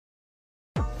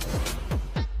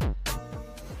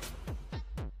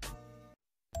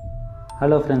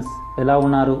Hello friends, ఎలా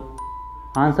ఉన్నారు?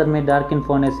 Answer మీ dark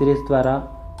info అనే సిరీస్ ద్వారా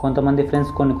కొంతమంది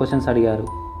ఫ్రెండ్స్ కొన్ని క్వశ్చన్స్ అడిగారు.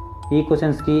 ఈ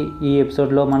క్వశ్చన్స్కి ఈ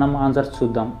ఎపిసోడ్లో మనం ఆన్సర్స్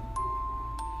చూద్దాం.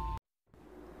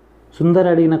 సుందర్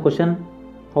అడిగిన question,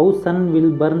 how son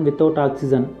will burn without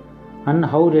oxygen and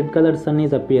how red coloured sun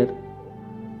is appear.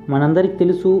 మనందరికి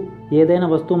తెలుసు, ఏదైనా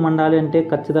వస్తువు మండాలి అంటే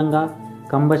ఖచ్చితంగా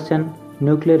కంబషన్,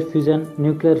 న్యూక్లియర్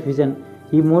ఫ్యూజన్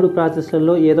ఈ మూడు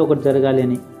ప్రాసెస్లలో ఏదో ఒకటి జరగాలి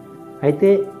అని.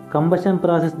 అయితే కంబషన్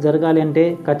ప్రాసెస్ జరగాలి అంటే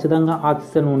ఖచ్చితంగా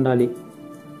ఆక్సిజన్ ఉండాలి.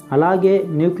 అలాగే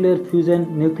న్యూక్లియర్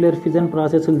ఫ్యూజన్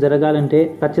ప్రాసెస్లు జరగాలంటే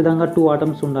ఖచ్చితంగా 2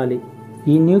 ఆటమ్స్ ఉండాలి.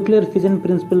 ఈ న్యూక్లియర్ ఫ్యూజన్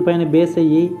ప్రిన్సిపల్ పైన బేస్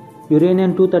అయ్యి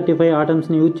యురేనియం-235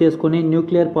 ఆటమ్స్ని యూజ్ చేసుకొని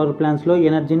న్యూక్లియర్ పవర్ ప్లాంట్స్లో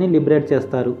ఎనర్జీని లిబరేట్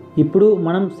చేస్తారు. ఇప్పుడు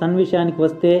మనం సన్ విషయానికి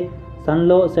వస్తే,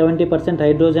 సన్లో 70%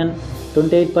 hydrogen,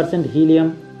 28% helium,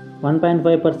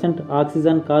 1.5%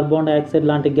 oxygen, carbon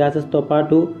dioxide లాంటి గ్యాసెస్తో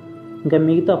పాటు ఇంకా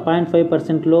మిగతా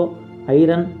 0.5%లో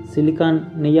ఐరన్, సిలికాన్,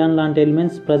 నియాన్ లాంటి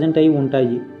ఎలిమెంట్స్ ప్రజెంట్ అయి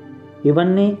ఉంటాయి.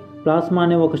 ఇవన్నీ ప్లాస్మా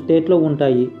అనే ఒక స్టేట్లో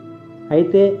ఉంటాయి.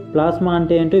 అయితే ప్లాస్మా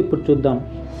అంటే ఏంటో ఇప్పుడు చూద్దాం.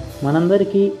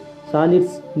 మనందరికీ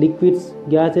సాలిడ్స్, లిక్విడ్స్,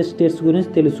 గ్యాసెస్ స్టేట్స్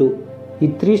గురించి తెలుసు. ఈ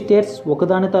 3 స్టేట్స్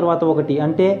ఒకదాని తర్వాత ఒకటి,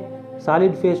 అంటే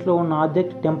సాలిడ్ ఫేస్లో ఉన్న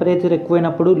ఆబ్జెక్ట్ టెంపరేచర్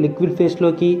ఎక్కువైనప్పుడు లిక్విడ్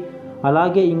ఫేస్లోకి,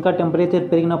 అలాగే ఇంకా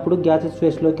టెంపరేచర్ పెరిగినప్పుడు గ్యాసెస్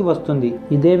ఫేస్లోకి వస్తుంది.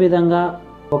 ఇదే విధంగా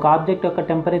ఒక ఆబ్జెక్ట్ యొక్క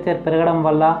టెంపరేచర్ పెరగడం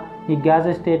వల్ల ఈ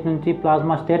గ్యాసెస్ స్టేట్ నుంచి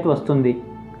ప్లాస్మా స్టేట్ వస్తుంది.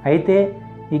 అయితే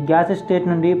ఈ గ్యాసెస్ స్టేట్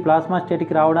నుండి ప్లాస్మా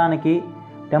స్టేట్కి రావడానికి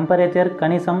టెంపరేచర్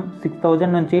కనీసం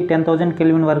 6000 నుంచి 10,000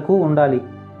 కెల్విన్ వరకు ఉండాలి.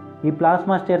 ఈ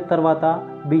ప్లాస్మా స్టేట్ తర్వాత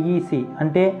BEC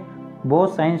అంటే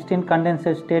బోస్ ఐన్స్టీన్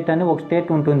కండెన్సేట్ స్టేట్ అని ఒక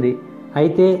స్టేట్ ఉంటుంది.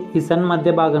 అయితే ఈ సన్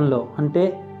మధ్య భాగంలో, అంటే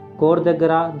కోర్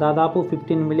దగ్గర దాదాపు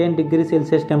 15 మిలియన్ డిగ్రీ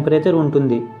సెల్సియస్ టెంపరేచర్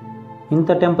ఉంటుంది.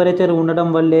 ఇంత టెంపరేచర్ ఉండడం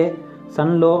వల్లే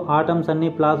సన్లో ఆటమ్స్ అన్నీ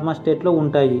ప్లాస్మా స్టేట్లో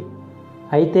ఉంటాయి.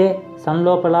 అయితే సన్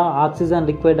లోపల ఆక్సిజన్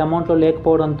రిక్వైర్డ్ అమౌంట్లో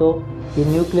లేకపోవడంతో ఈ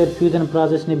న్యూక్లియర్ ఫ్యూజన్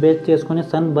ప్రాసెస్ని బేస్ చేసుకుని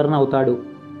సన్ బర్న్ అవుతాడు.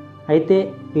 అయితే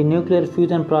ఈ న్యూక్లియర్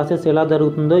ఫ్యూజన్ ప్రాసెస్ ఎలా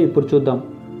జరుగుతుందో ఇప్పుడు చూద్దాం.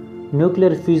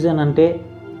 న్యూక్లియర్ ఫ్యూజన్ అంటే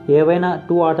ఏవైనా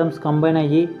 2 ఆటమ్స్ కంబైన్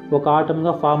అయ్యి ఒక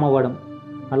ఆటమ్గా ఫామ్ అవ్వడం.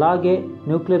 అలాగే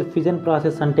న్యూక్లియర్ ఫ్యూజన్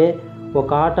ప్రాసెస్ అంటే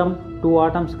ఒక ఆటమ్ 2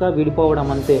 ఆటమ్స్గా విడిపోవడం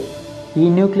అంతే. ఈ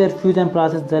న్యూక్లియర్ ఫ్యూజన్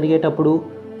ప్రాసెస్ జరిగేటప్పుడు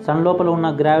సన్ లోపల ఉన్న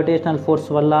గ్రావిటేషనల్ ఫోర్స్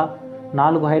వల్ల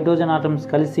 4 హైడ్రోజన్ ఆటమ్స్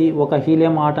కలిసి ఒక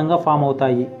హీలియం ఆటంగా ఫామ్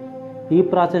అవుతాయి. ఈ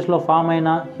ప్రాసెస్లో ఫామ్ అయిన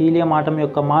హీలియం ఆటం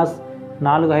యొక్క మాస్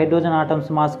 4 హైడ్రోజన్ ఆటమ్స్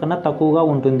మాస్ కన్నా తక్కువగా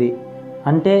ఉంటుంది.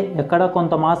 అంటే ఎక్కడ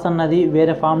కొంత మాస్ అన్నది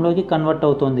వేరే ఫామ్లోకి కన్వర్ట్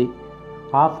అవుతుంది.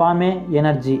 ఆ ఫామే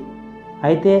ఎనర్జీ.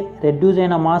 అయితే రెడ్యూస్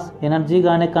అయిన మాస్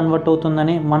ఎనర్జీగానే కన్వర్ట్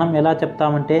అవుతుందని మనం ఎలా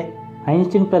చెప్తామంటే,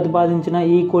 ఐన్స్టీన్ ప్రతిపాదించిన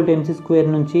E=mc²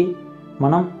 నుంచి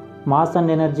మనం mass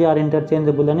and energy are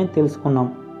interchangeable అని తెలుసుకున్నాం.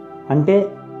 అంటే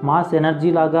మాస్ ఎనర్జీ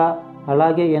లాగా,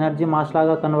 అలాగే ఎనర్జీ మాస్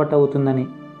లాగా కన్వర్ట్ అవుతుందని.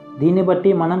 దీన్ని బట్టి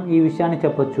మనం ఈ విషయాన్ని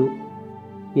చెప్పొచ్చు.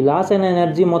 ఈ లాస్ అయిన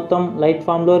ఎనర్జీ మొత్తం లైట్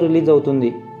ఫామ్లో రిలీజ్ అవుతుంది.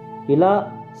 ఇలా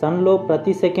సన్లో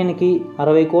ప్రతి సెకండ్కి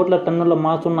 60 కోట్ల టన్నుల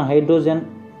మాస్ ఉన్న హైడ్రోజన్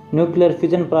న్యూక్లియర్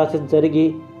ఫ్యూజన్ ప్రాసెస్ జరిగి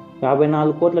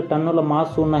 54 కోట్ల టన్నుల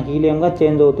మాస్ ఉన్న హీలియంగా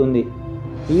చేంజ్ అవుతుంది.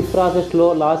 ఈ ప్రాసెస్లో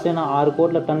లాస్ అయిన 6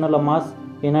 కోట్ల టన్నుల మాస్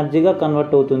ఎనర్జీగా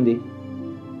కన్వర్ట్ అవుతుంది.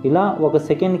 ఇలా ఒక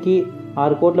సెకండ్కి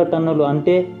 6 కోట్ల టన్నులు,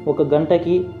 అంటే ఒక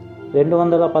గంటకి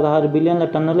 216 బిలియన్ల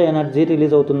టన్నుల ఎనర్జీ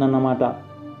రిలీజ్ అవుతుందన్నమాట.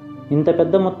 ఇంత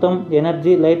పెద్ద మొత్తం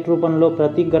ఎనర్జీ లైట్ రూపంలో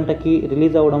ప్రతి గంటకి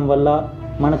రిలీజ్ అవ్వడం వల్ల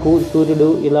మనకు సూర్యుడు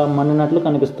ఇలా మండినట్లు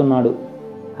కనిపిస్తున్నాడు.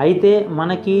 అయితే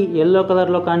మనకి ఎల్లో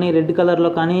కలర్లో కానీ రెడ్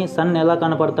కలర్లో కానీ సన్ ఎలా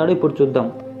కనపడతాడో ఇప్పుడు చూద్దాం.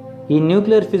 ఈ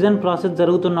న్యూక్లియర్ ఫ్యూజన్ ప్రాసెస్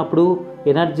జరుగుతున్నప్పుడు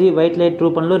ఎనర్జీ వైట్ లైట్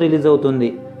రూపంలో రిలీజ్ అవుతుంది.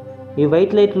 ఈ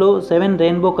వైట్ లైట్లో 7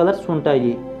 రెయిన్బో కలర్స్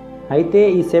ఉంటాయి. అయితే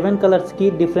ఈ 7 కలర్స్కి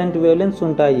డిఫరెంట్ వేవ్లెంత్స్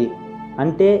ఉంటాయి.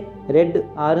 అంటే రెడ్,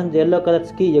 ఆరెంజ్, ఎల్లో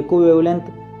కలర్స్కి ఎక్కువ వేవ్లెంత్,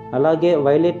 అలాగే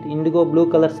వైలెట్, ఇండిగో, బ్లూ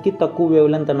కలర్స్కి తక్కువ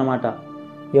వేవ్లెంత్ అన్నమాట.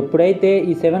 ఎప్పుడైతే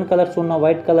ఈ 7 కలర్స్ ఉన్న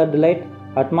వైట్ కలర్డ్ లైట్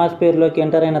అట్మాస్ఫియర్లోకి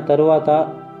ఎంటర్ అయిన తరువాత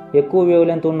ఎక్కువ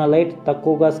వేవ్లెంత్ ఉన్న లైట్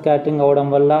తక్కువగా స్కాటరింగ్ అవ్వడం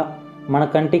వల్ల మన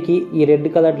కంటికి ఈ రెడ్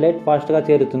కలర్డ్ లైట్ ఫాస్ట్గా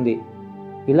చేరుతుంది.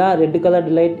 ఇలా రెడ్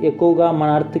కలర్డ్ లైట్ ఎక్కువగా మన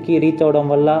అర్త్కి రీచ్ అవ్వడం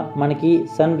వల్ల మనకి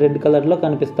సన్ రెడ్ కలర్లో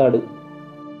కనిపిస్తాడు.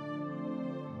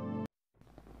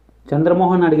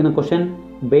 చంద్రమోహన్ అడిగిన క్వశ్చన్,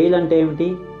 బెయిల్ అంటే ఏమిటి,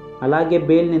 అలాగే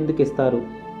బెయిల్ని ఎందుకు ఇస్తారు?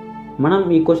 మనం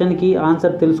ఈ క్వశ్చన్కి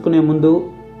ఆన్సర్ తెలుసుకునే ముందు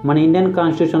మన ఇండియన్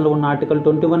కాన్స్టిట్యూషన్లో ఉన్న ఆర్టికల్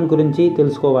 21 గురించి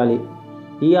తెలుసుకోవాలి.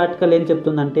 ఈ ఆర్టికల్ ఏం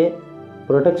చెప్తుందంటే,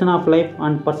 protection of life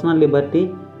and personal Liberty,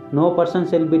 no person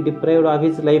shall be deprived of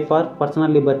his life or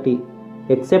personal Liberty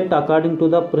except according to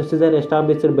the procedure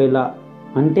established by law.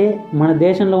 అంటే మన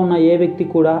దేశంలో ఉన్న ఏ వ్యక్తి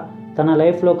కూడా తన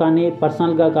లైఫ్లో కానీ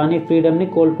పర్సనల్గా కానీ ఫ్రీడమ్ని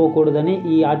కోల్పోకూడదని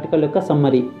ఈ ఆర్టికల్ యొక్క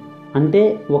సమ్మరీ. అంటే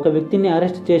ఒక వ్యక్తిని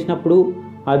అరెస్ట్ చేసినప్పుడు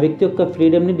ఆ వ్యక్తి యొక్క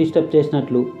ఫ్రీడమ్ని డిస్టర్బ్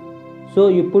చేసినట్లు. సో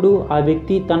ఇప్పుడు ఆ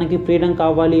వ్యక్తి తనకి ఫ్రీడమ్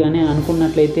కావాలి అని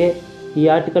అనుకున్నట్లయితే ఈ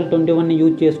ఆర్టికల్ 21ని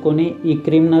యూజ్ చేసుకొని ఈ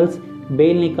క్రిమినల్స్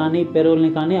బెయిల్ని కానీ పెరోల్ని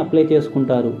కానీ అప్లై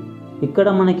చేసుకుంటారు. ఇక్కడ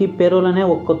మనకి పెరోల్ అనే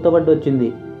ఒక కొత్త వర్డ్ వచ్చింది.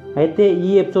 అయితే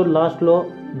ఈ ఎపిసోడ్ లాస్ట్లో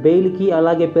బెయిల్కి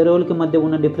అలాగే పెరోల్కి మధ్య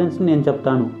ఉన్న డిఫరెన్స్ని నేను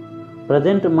చెప్తాను.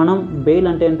 ప్రజెంట్ మనం బెయిల్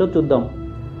అంటే ఏంటో చూద్దాం.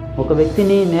 ఒక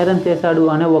వ్యక్తిని నేరం చేశాడు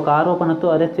అనే ఒక ఆరోపణతో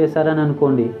అరెస్ట్ చేశారని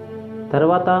అనుకోండి.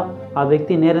 తర్వాత ఆ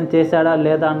వ్యక్తి నేరం చేశాడా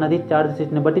లేదా అన్నది ఛార్జ్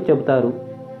షీట్ని బట్టి చెబుతారు.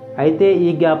 అయితే ఈ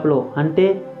గ్యాప్లో అంటే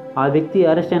ఆ వ్యక్తి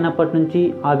అరెస్ట్ అయినప్పటి నుంచి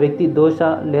ఆ వ్యక్తి దోష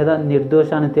లేదా నిర్దోష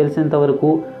అని తెలిసేంత వరకు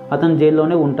అతను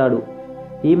జైల్లోనే ఉంటాడు.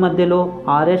 ఈ మధ్యలో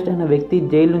అరెస్ట్ అయిన వ్యక్తి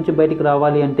జైలు నుంచి బయటికి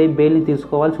రావాలి అంటే బెయిల్ని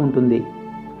తీసుకోవాల్సి ఉంటుంది.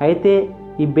 అయితే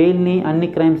ఈ బెయిల్ని అన్ని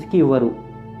క్రైమ్స్కి ఇవ్వరు.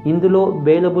 ఇందులో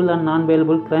bailable and non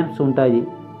bailable crimes ఉంటాయి.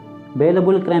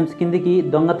 బెయిలబుల్ క్రైమ్స్ కిందికి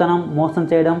దొంగతనం, మోసం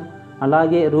చేయడం,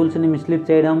 అలాగే రూల్స్ని మిస్లీడ్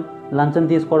చేయడం, లంచం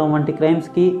తీసుకోవడం వంటి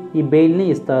క్రైమ్స్కి ఈ బెయిల్ని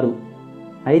ఇస్తారు.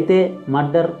 అయితే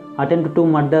murder, attempt to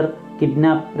murder,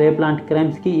 kidnap, rape లాంటి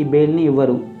క్రైమ్స్కి ఈ బెయిల్ని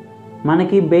ఇవ్వరు.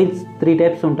 మనకి బెయిల్స్ 3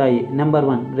 టైప్స్ ఉంటాయి. Number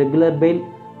 1 regular bail,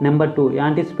 number 2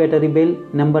 anticipatory bail,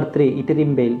 number 3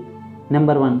 interim bail.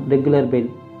 Number 1 regular bail.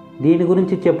 దీని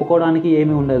గురించి చెప్పుకోవడానికి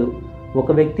ఏమీ ఉండదు.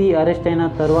 ఒక వ్యక్తి అరెస్ట్ అయిన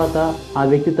తర్వాత ఆ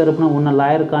వ్యక్తి తరపున ఉన్న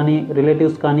లాయర్ కానీ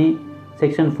రిలేటివ్స్ కానీ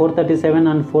సెక్షన్ 437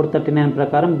 అండ్ 439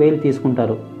 ప్రకారం బెయిల్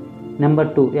తీసుకుంటారు. Number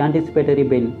 2 anticipatory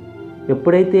bail.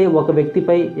 ఎప్పుడైతే ఒక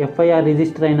వ్యక్తిపై ఎఫ్ఐఆర్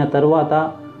రిజిస్టర్ అయిన తర్వాత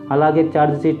అలాగే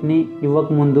ఛార్జ్ షీట్ని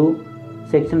ఇవ్వకముందు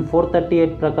సెక్షన్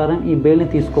 438 ప్రకారం ఈ బెయిల్ని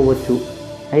తీసుకోవచ్చు.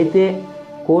 అయితే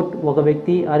కోర్టు ఒక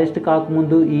వ్యక్తి అరెస్ట్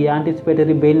కాకముందు ఈ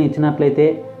యాంటిసిపేటరీ బెయిల్ని ఇచ్చినట్లయితే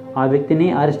ఆ వ్యక్తిని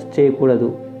అరెస్ట్ చేయకూడదు.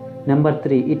 Number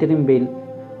 3 interim bail.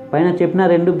 పైన చెప్పిన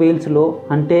 2 బెయిల్స్లో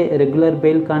అంటే రెగ్యులర్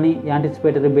బెయిల్ కానీ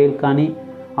యాంటిసిపేటరీ బెయిల్ కానీ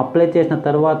అప్లై చేసిన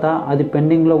తర్వాత అది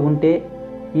పెండింగ్లో ఉంటే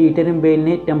ఈ ఇంటరిమ్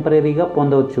బెయిల్ని టెంపరీగా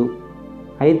పొందవచ్చు.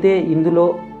 అయితే ఇందులో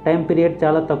టైం పీరియడ్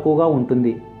చాలా తక్కువగా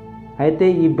ఉంటుంది. అయితే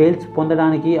ఈ బెయిల్స్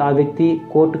పొందడానికి ఆ వ్యక్తి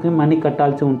కోర్టుకి మనీ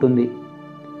కట్టాల్సి ఉంటుంది.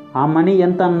 ఆ మనీ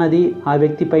ఎంత అన్నది ఆ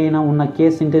వ్యక్తి పైన ఉన్న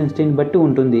కేసు ఇంటెన్సిటీని బట్టి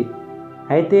ఉంటుంది.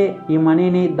 అయితే ఈ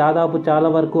మనీని దాదాపు చాలా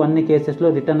వరకు అన్ని కేసెస్లో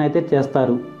రిటర్న్ అయితే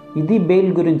చేస్తారు. ఇది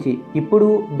బెయిల్ గురించి. ఇప్పుడు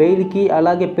బెయిల్కి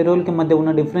అలాగే పెరోల్కి మధ్య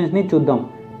ఉన్న డిఫరెన్స్ని చూద్దాం.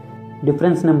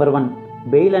 డిఫరెన్స్ నెంబర్ 1,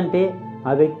 బెయిల్ అంటే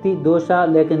ఆ వ్యక్తి దోష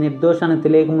లేక నిర్దోష అని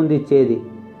తెలియకముందు ఇచ్చేది.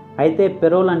 అయితే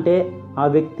పెరోల్ అంటే ఆ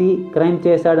వ్యక్తి క్రైమ్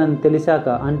చేశాడని తెలిసాక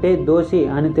అంటే దోషి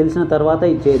అని తెలిసిన తర్వాత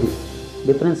ఇచ్చేది.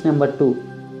 డిఫరెన్స్ నెంబర్ 2,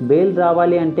 బెయిల్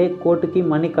రావాలి అంటే కోర్టుకి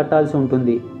మనీ కట్టాల్సి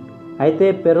ఉంటుంది. అయితే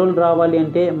పెరోల్ రావాలి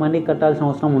అంటే మనీ కట్టాల్సిన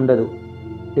అవసరం ఉండదు.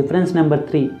 డిఫరెన్స్ నెంబర్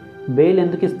 3, బెయిల్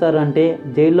ఎందుకు ఇస్తారు అంటే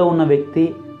జైల్లో ఉన్న వ్యక్తి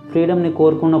ఫ్రీడమ్ని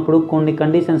కోరుకున్నప్పుడు కొన్ని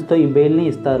కండిషన్స్తో ఈ బెయిల్ని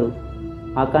ఇస్తారు.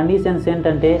 ఆ కండిషన్స్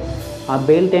ఏంటంటే ఆ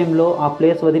బెయిల్ టైంలో ఆ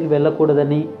ప్లేస్ వదిలి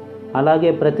వెళ్ళకూడదని, అలాగే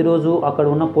ప్రతిరోజు అక్కడ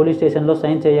ఉన్న పోలీస్ స్టేషన్లో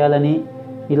సైన్ చేయాలని,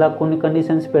 ఇలా కొన్ని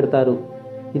కండిషన్స్ పెడతారు.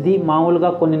 ఇది మామూలుగా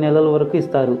కొన్ని నెలల వరకు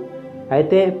ఇస్తారు.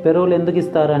 అయితే పెరోల్ ఎందుకు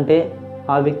ఇస్తారంటే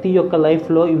ఆ వ్యక్తి యొక్క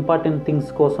లైఫ్లో ఇంపార్టెంట్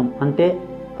థింగ్స్ కోసం, అంటే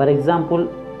ఫర్ ఎగ్జాంపుల్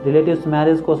రిలేటివ్స్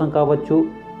మ్యారేజ్ కోసం కావచ్చు,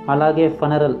 అలాగే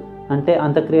ఫనరల్ అంటే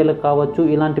అంత్యక్రియలకు కావచ్చు,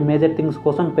 ఇలాంటి మేజర్ థింగ్స్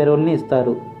కోసం పెరోల్ని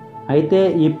ఇస్తారు. అయితే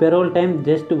ఈ పెరోల్ టైం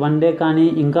జస్ట్ 1 డే కానీ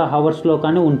ఇంకా హవర్స్లో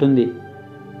కానీ ఉంటుంది.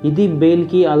 ఇది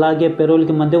బెయిల్కి అలాగే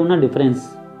పెరోల్కి మధ్య ఉన్న difference.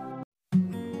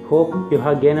 Hope you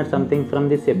have gained something from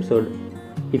this episode.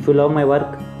 If you love my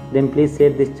work, then please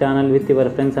share this channel with your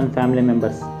friends and family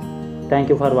members. Thank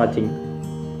you for watching.